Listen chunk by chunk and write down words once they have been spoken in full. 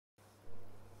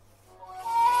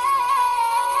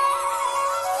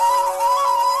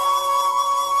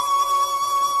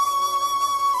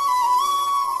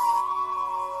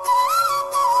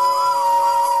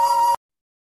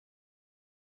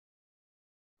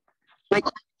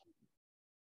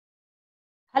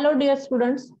Hello dear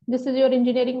students, this is your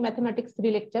engineering mathematics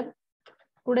 3 lecture.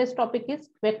 Today's topic is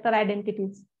vector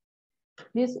identities.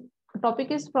 This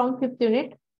topic is from 5th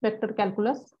unit, vector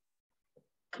calculus.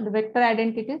 The vector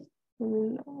identities we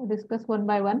will discuss one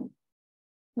by one.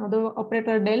 Now the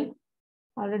operator del,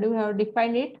 already we have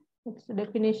defined it, its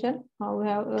definition. How we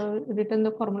have written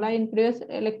the formula. In previous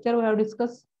lecture we have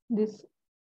discussed this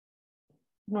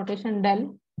notation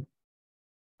del.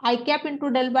 I cap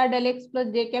into del by del x plus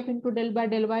j cap into del by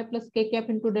del y plus k cap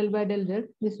into del by del z.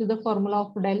 This is the formula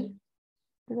of del.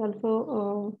 It is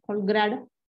also called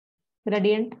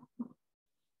gradient.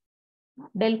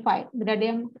 Del phi,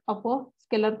 gradient of a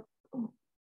scalar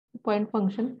point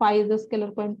function. Phi is a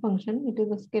scalar point function. It is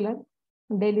a scalar.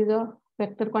 Del is a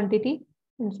vector quantity.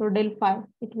 And so del phi,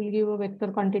 it will give a vector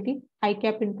quantity. I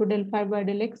cap into del phi by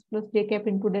del x plus j cap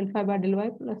into del phi by del y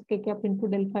plus k cap into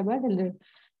del phi by del z.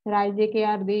 Where I, j, k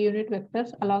are the unit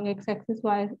vectors along x-axis,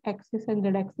 y-axis, and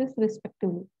z-axis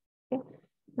respectively. Okay.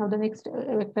 Now the next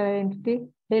vector identity,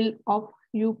 del of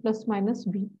u plus minus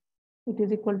v. It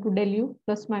is equal to del u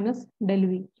plus minus del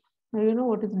v. Now you know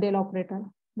what is del operator.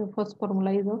 The first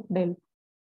formula is of del.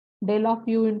 Del of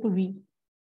u into v.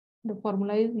 The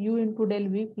formula is u into del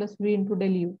v plus v into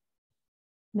del u.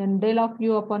 Then del of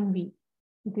u upon v.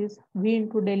 It is v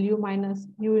into del u minus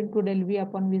u into del v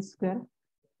upon v square.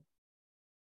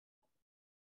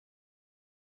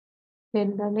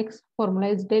 Then the next formula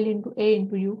is del into a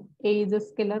into u. A is a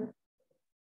scalar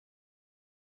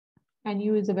and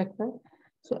u is a vector.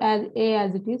 So as a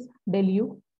as it is del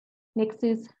u. Next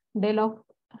is del of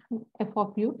f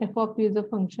of u. F of u is a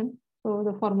function. So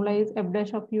the formula is f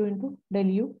dash of u into del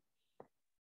u.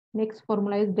 Next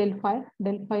formula is del phi.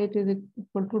 Del phi it is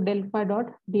equal to del phi dot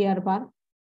dr bar.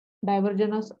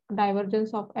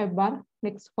 Divergence of f bar.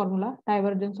 Next formula,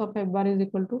 divergence of f bar is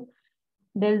equal to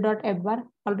del dot f bar.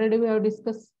 Already we have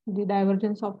discussed the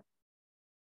divergence of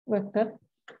vector.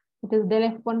 It is del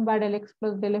f1 by del x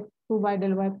plus del f2 by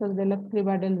del y plus del f3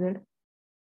 by del z.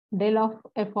 Del of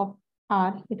f of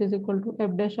r, it is equal to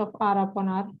f dash of r upon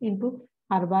r into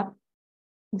r bar.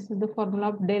 This is the formula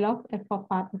of del of f of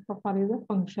r. F of r is a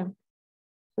function.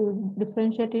 So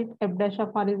differentiate it. F dash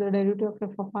of r is the derivative of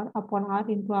f of r upon r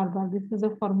into r bar. This is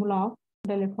the formula of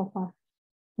del f of r.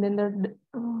 Then the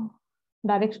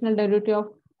directional derivative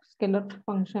of scalar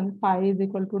function phi is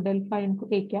equal to del phi into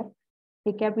a cap.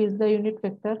 A cap is the unit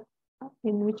vector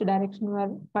in which direction we are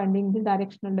finding the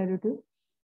directional derivative.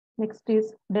 Next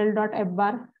is del dot f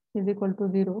bar is equal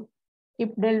to 0.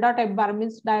 If del dot f bar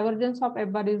means divergence of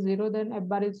f bar is 0, then f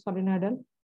bar is solenoidal.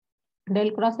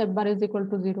 Del cross f bar is equal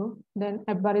to 0, then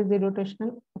f bar is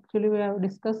irrotational. Actually, we have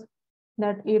discussed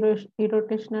that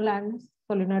irrotational and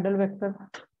solenoidal vector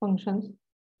functions.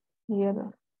 Here,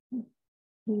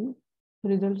 the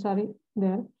results are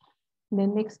there.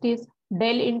 Then next is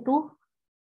del into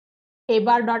a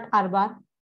bar dot r bar.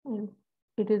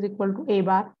 It is equal to a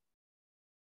bar.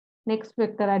 Next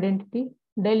vector identity,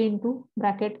 del into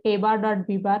bracket a bar dot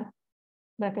b bar,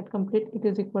 bracket complete, it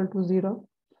is equal to 0.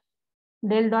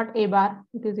 Del dot a bar,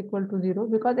 it is equal to 0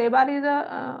 because a bar is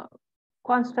a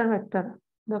constant vector.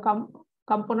 The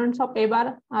components of a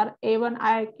bar are a1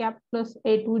 I cap plus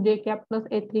a2 j cap plus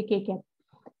a3 k cap.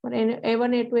 For a1,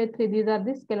 a2, a3, these are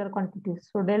the scalar quantities.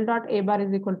 So del dot a bar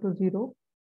is equal to 0.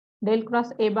 Del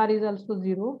cross a bar is also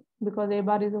 0 because a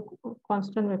bar is a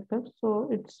constant vector. So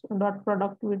its dot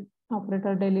product with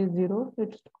operator del is 0.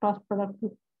 Its cross product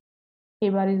with a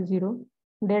bar is 0.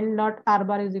 Del dot r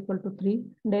bar is equal to 3.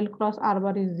 Del cross r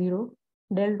bar is 0.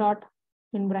 Del dot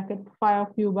in bracket phi of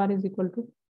u bar is equal to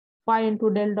phi into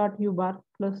del dot u bar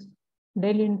plus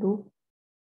del into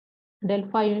del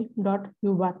phi dot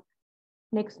u bar.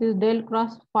 Next is del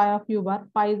cross phi of u bar.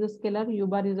 Phi is a scalar, u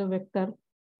bar is a vector.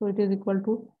 So it is equal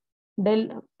to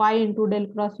del phi into del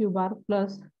cross u bar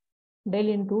plus del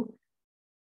into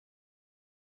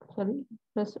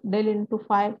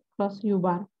phi cross u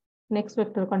bar. Next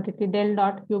vector quantity del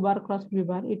dot u bar cross v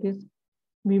bar. It is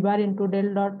v bar into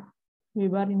del dot v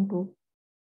bar into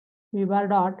v bar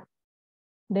dot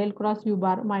del cross u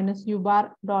bar minus u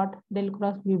bar dot del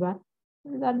cross v bar.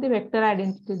 These are the vector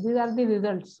identities. These are the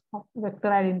results of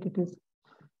vector identities.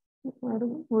 We are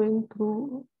going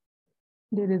through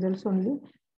the results only.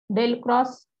 Del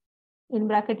cross in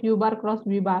bracket u bar cross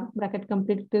v bar, bracket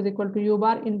complete, is equal to u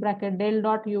bar in bracket del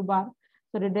dot u bar,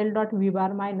 del dot v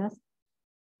bar minus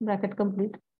bracket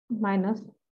complete minus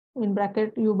in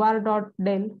bracket u bar dot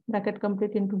del bracket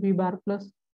complete into v bar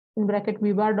plus in bracket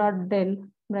v bar dot del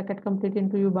bracket complete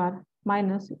into u bar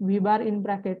minus v bar in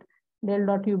bracket del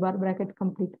dot u bar bracket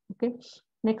complete. Okay.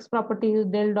 Next property is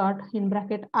del dot in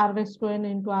bracket r raised to n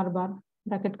into r bar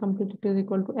bracket complete, it is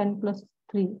equal to n plus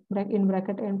 3 in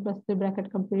bracket n plus 3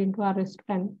 bracket complete into r raised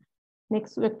to n.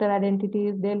 Next vector identity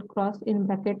is del cross in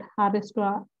bracket r raised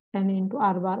to n into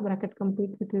r bar bracket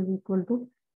complete, it is equal to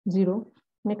 0.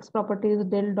 Next property is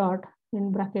del dot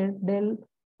in bracket del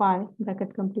phi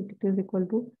bracket complete, it is equal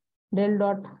to del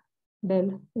dot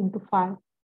del into phi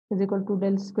is equal to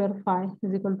del square phi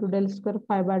is equal to del square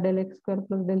phi by del x square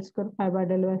plus del square phi by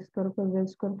del y square plus del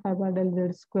square phi by del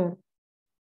z square.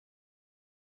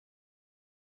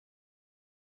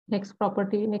 Next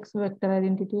property, next vector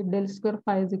identity, del square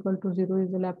phi is equal to 0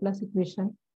 is the Laplace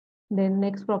equation. Then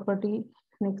next property,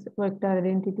 next vector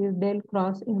identity is del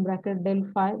cross in bracket del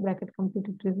phi bracket complete,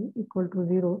 it is equal to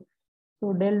 0.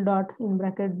 So del dot in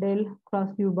bracket del cross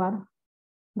u bar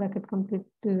bracket complete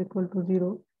is equal to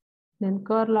 0. Then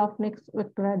curl of next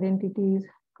vector identity is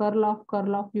curl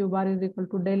of u bar is equal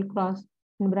to del cross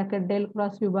in bracket del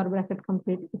cross u bar bracket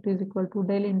complete, it is equal to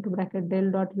del into bracket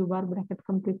del dot u bar bracket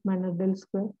complete minus del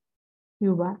square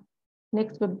u bar.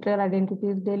 Next vector identity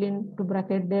is del into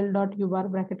bracket del dot u bar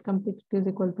bracket complete, it is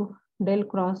equal to del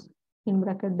cross in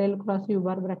bracket del cross u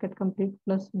bar bracket complete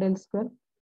plus del square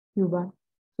u bar.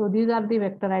 So these are the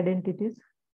vector identities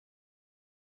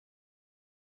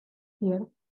here.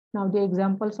 Now the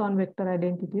examples on vector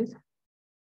identities.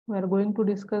 We are going to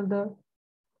discuss the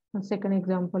second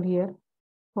example here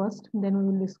first, then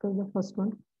we will discuss the first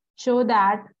one. Show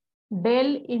that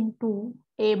del into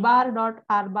a bar dot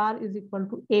r bar is equal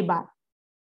to a bar.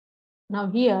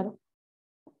 Now here,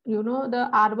 you know the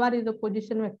r bar is a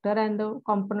position vector and the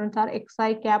components are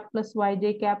xi cap plus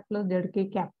yj cap plus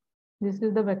zk cap. This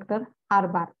is the vector r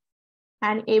bar.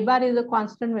 And a bar is a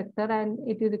constant vector and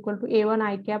it is equal to a1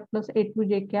 I cap plus a2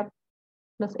 j cap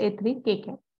plus a3 k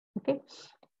cap. Okay.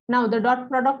 Now the dot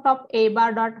product of a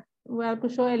bar dot, we have to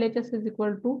show LHS is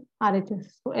equal to RHS.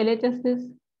 So LHS is,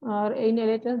 in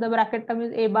LHS the bracket term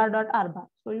is a bar dot r bar.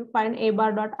 So you find a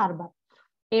bar dot r bar.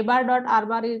 A bar dot r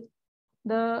bar is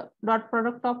the dot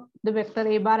product of the vector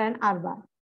a bar and r bar.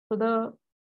 So the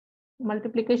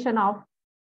multiplication of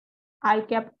I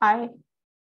cap I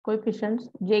coefficients,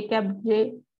 j cap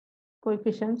j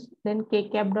coefficients, then k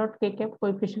cap dot k cap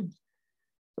coefficients.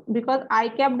 Because I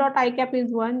cap dot I cap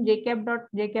is 1, j cap dot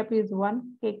j cap is 1,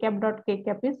 k cap dot k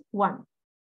cap is 1.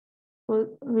 So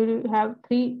we have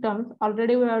three terms.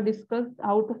 Already we have discussed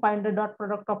how to find the dot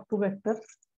product of two vectors.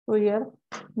 So here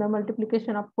the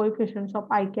multiplication of coefficients of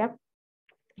I cap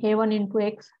a1 into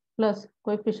x plus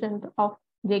coefficient of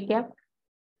j cap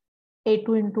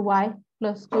a2 into y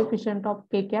plus coefficient of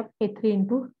k cap a3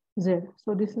 into z.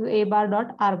 So this is a bar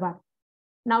dot r bar.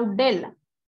 Now del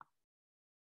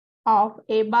of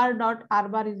a bar dot r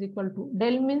bar is equal to,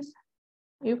 del means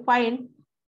you find,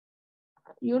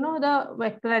 you know the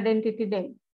vector identity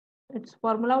del. Its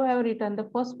formula we have written. The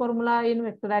first formula in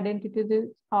vector identity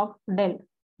is of del.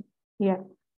 Here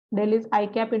del is I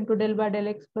cap into del by del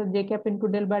x plus j cap into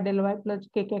del by del y plus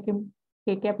k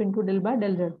cap into del by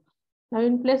del z. Now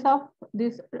in place of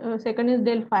this second is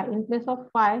del phi. In place of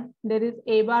phi there is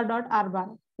a bar dot r bar.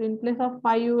 So in place of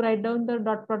phi you write down the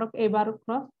dot product a bar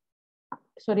cross,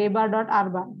 sorry, a bar dot r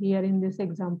bar here in this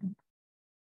example.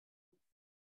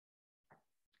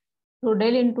 So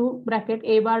del into bracket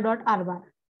a bar dot r bar.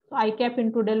 So I cap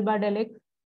into del by del x,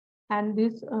 and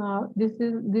this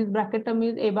bracket term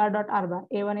is a bar dot r bar,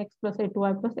 a1x plus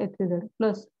a2y plus a3z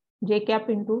plus j cap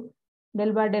into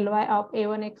del by del y of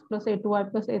a1x plus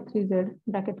a2y plus a3z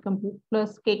bracket complete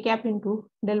plus k cap into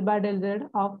del by del z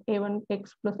of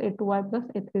a1x plus a2y plus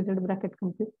a3z bracket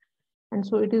complete. And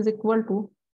so it is equal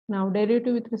to, now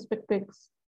derivative with respect to x,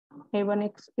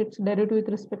 a1x, its derivative with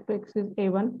respect to x is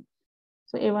a1.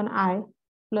 So a1i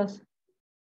plus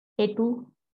a2,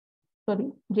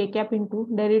 sorry, j cap into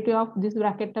derivative of this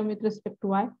bracket term with respect to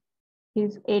y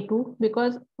is a2,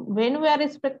 because when we are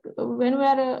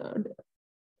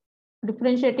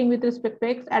differentiating with respect to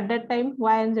x, at that time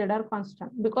y and z are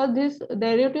constant, because this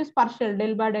derivative is partial,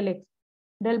 del by del x,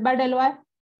 del by del y,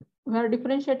 we are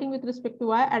differentiating with respect to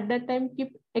y, at that time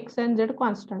keep x and z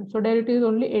constant. So derivative is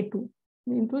only a2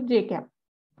 into j cap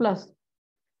plus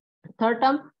third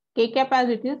term k cap as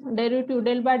it is, derivative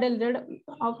del by del z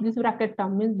of this bracket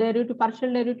term means derivative,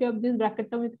 partial derivative of this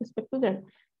bracket term with respect to z.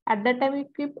 At that time we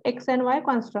keep x and y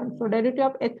constant. So derivative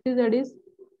of a3z is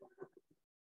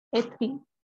a3.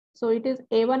 So it is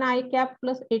a1 I cap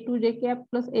plus a2 j cap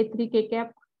plus a3 k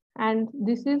cap, and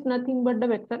this is nothing but the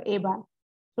vector a bar.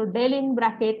 So del in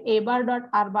bracket a bar dot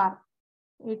r bar,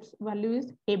 its value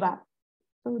is a bar.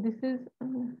 So this is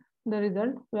the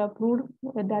result. We have proved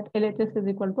that LHS is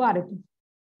equal to RHS.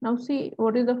 Now see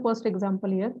what is the first example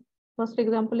here. First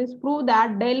example is prove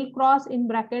that del cross in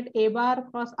bracket a bar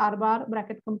cross r bar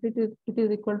bracket complete it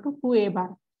is equal to 2a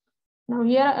bar. Now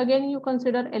here again you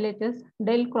consider LHS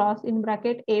del cross in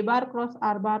bracket a bar cross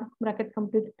r bar bracket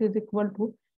complete it is equal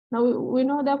to. Now we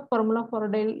know the formula for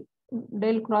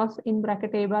del cross in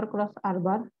bracket a bar cross r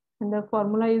bar, and the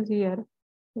formula is here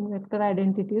in vector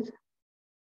identities.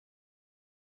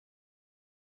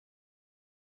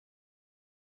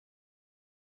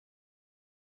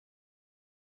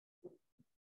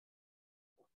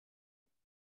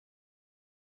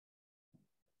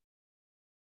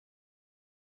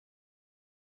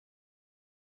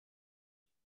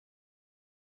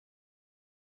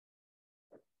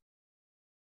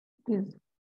 Is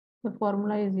the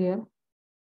formula is here.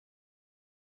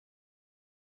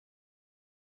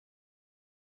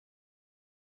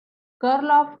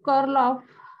 Curl of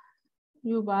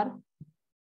u bar,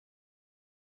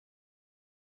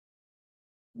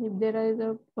 if there is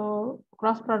a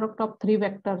cross product of three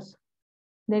vectors,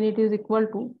 then it is equal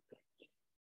to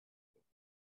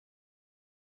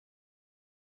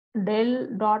del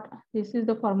dot, this is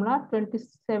the formula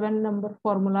 27 number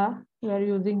formula we are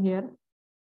using here,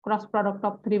 cross product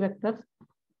of three vectors.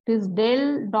 It is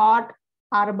del dot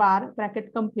r bar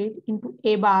bracket complete into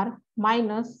a bar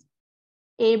minus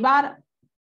a bar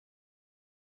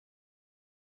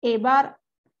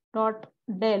dot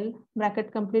del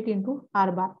bracket complete into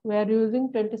r bar. We are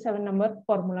using 27 number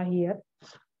formula here.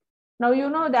 Now you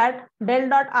know that del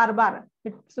dot r bar,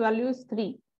 its value is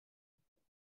 3.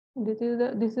 This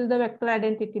is the vector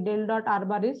identity. Del dot r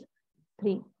bar is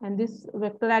 3, and this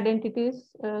vector identity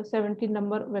is 17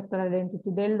 number vector identity.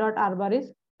 Del dot r bar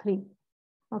is 3.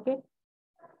 Okay.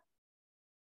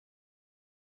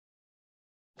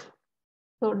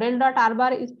 So del dot r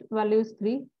bar is value is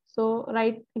 3. So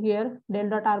right here del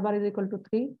dot r bar is equal to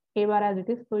 3, a bar as it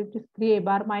is. So it is 3 a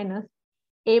bar minus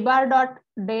a bar dot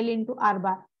del into r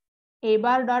bar. A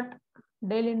bar dot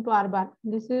del into r bar.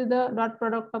 This is the dot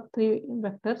product of three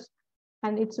vectors,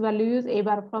 and its value is a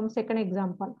bar from second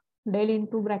example. Del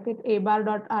into bracket a bar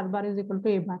dot r bar is equal to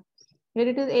a bar. Here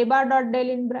it is a bar dot del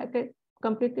in bracket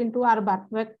complete into r bar.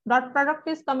 Dot product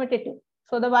is commutative.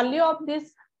 So the value of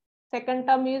this second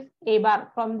term is a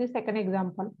bar from the second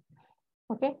example.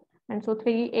 Okay. And so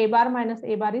 3 a bar minus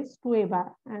a bar is 2 a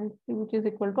bar, and which is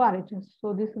equal to RHS.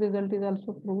 So this result is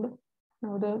also proved.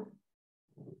 Now the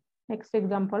next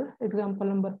example, example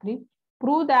number 3.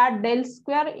 Prove that del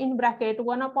square in bracket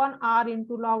 1 upon r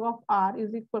into log of r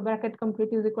is equal, bracket complete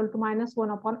is equal to minus 1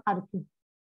 upon r cube.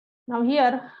 Now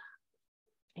here,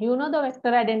 you know the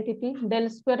vector identity del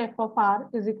square f of r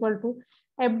is equal to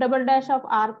f double dash of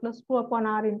r plus 2 upon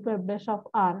r into f dash of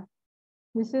r.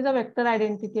 This is a vector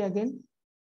identity again.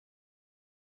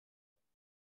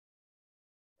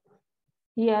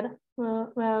 Here,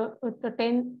 with the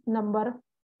 10 number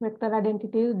vector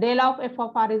identities, del of f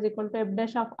of r is equal to f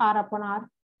dash of r upon r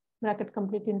bracket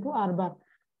complete into r bar.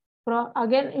 So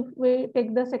again, if we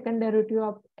take the second derivative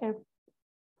of f,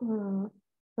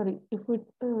 if we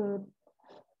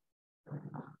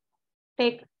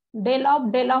take del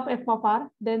of f of r,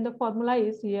 then the formula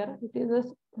is here. It is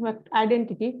a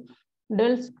identity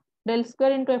del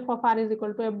square into f of r is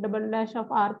equal to f double dash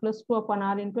of r plus 2 upon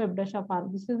r into f dash of r.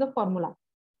 This is the formula.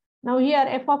 Now here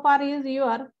f of r is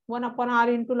your 1 upon r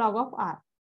into log of r.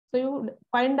 So you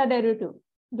find the derivative,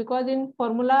 because in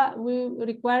formula we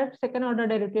required second order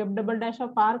derivative f double dash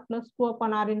of r plus 2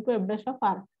 upon r into f dash of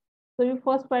r. So you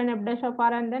first find f dash of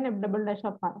r and then f double dash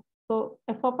of r. So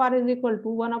f of r is equal to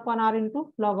 1 upon r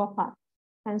into log of r.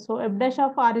 And so f dash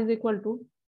of r is equal to,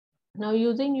 now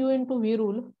using u into v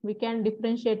rule, we can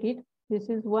differentiate it. This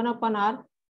is 1 upon r,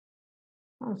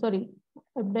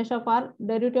 f dash of r,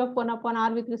 derivative of 1 upon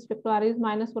r with respect to r is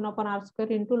minus 1 upon r square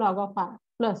into log of r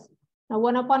plus. Now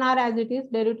 1 upon r as it is,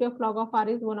 derivative of log of r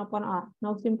is 1 upon r.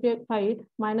 Now simplify it,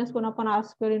 minus 1 upon r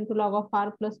square into log of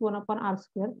r plus 1 upon r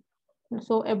square.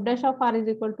 So f dash of r is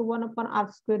equal to 1 upon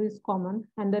r square is common,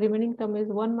 and the remaining term is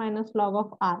 1 minus log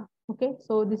of r. Okay,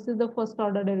 so this is the first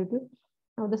order derivative.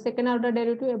 Now the second order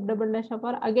derivative f double dash of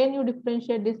r, again you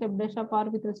differentiate this f dash of r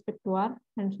with respect to r,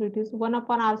 and so it is 1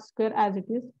 upon r square as it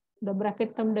is. The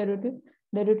bracket term derivative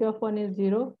of 1 is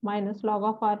 0 minus log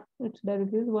of r, its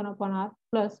derivative is 1 upon r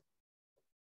plus.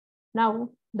 Now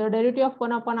the derivative of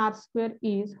 1 upon r square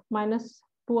is minus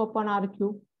 2 upon r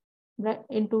cube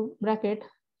into bracket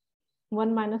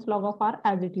 1 minus log of r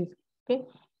as it is. Okay,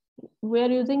 we are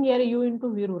using here u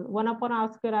into v rule. 1 upon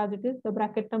r square as it is, the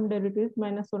bracket term derivative is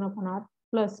minus 1 upon r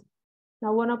plus.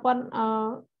 Now 1 upon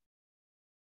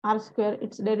r square,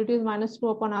 its derivative is minus 2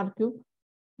 upon r cube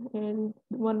and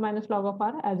 1 minus log of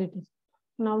r as it is.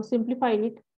 Now simplify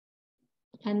it,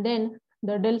 and then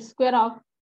the del square of,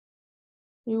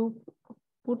 you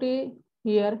put it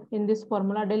here in this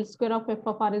formula, del square of f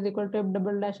of r is equal to f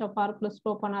double dash of r plus 2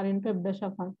 upon r into f dash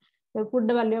of r. So put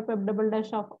the value of f double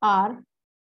dash of r.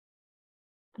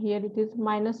 Here it is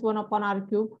minus 1 upon r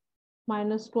cube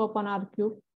minus 2 upon r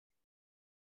cube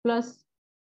plus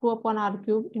 2 upon r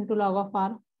cube into log of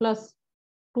r plus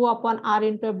 2 upon r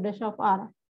into f dash of r.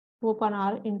 2 upon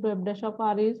r into f dash of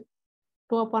r is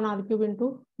 2 upon r cube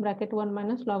into bracket 1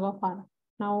 minus log of r.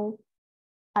 Now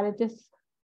RHS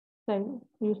side,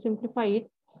 you simplify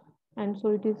it, and so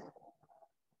it is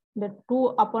the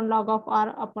 2 upon log of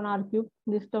r upon r cube.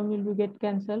 This term will be get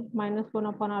cancelled, minus 1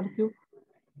 upon r cube,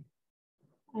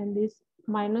 and this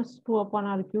minus 2 upon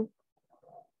r cube,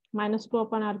 minus 2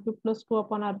 upon r cube plus 2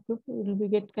 upon r cube will be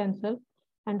get cancelled,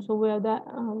 and so we have the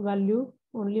value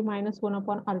only minus 1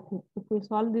 upon r cube. If we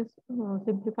solve this,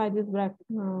 simplify this bracket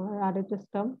RHS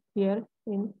term here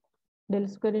in del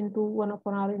square into 1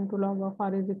 upon r into log of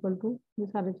r is equal to this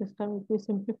RHS term. If we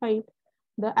simplify it,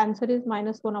 the answer is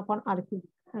minus 1 upon r cube,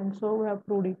 and so we have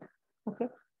proved it. Okay,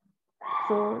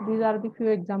 so these are the few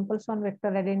examples on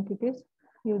vector identities.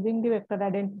 Using the vector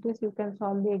identities, you can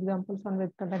solve the examples on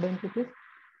vector identities.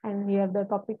 And here the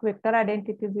topic vector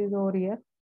identities is over here.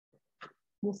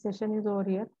 This session is over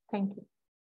here. Thank you.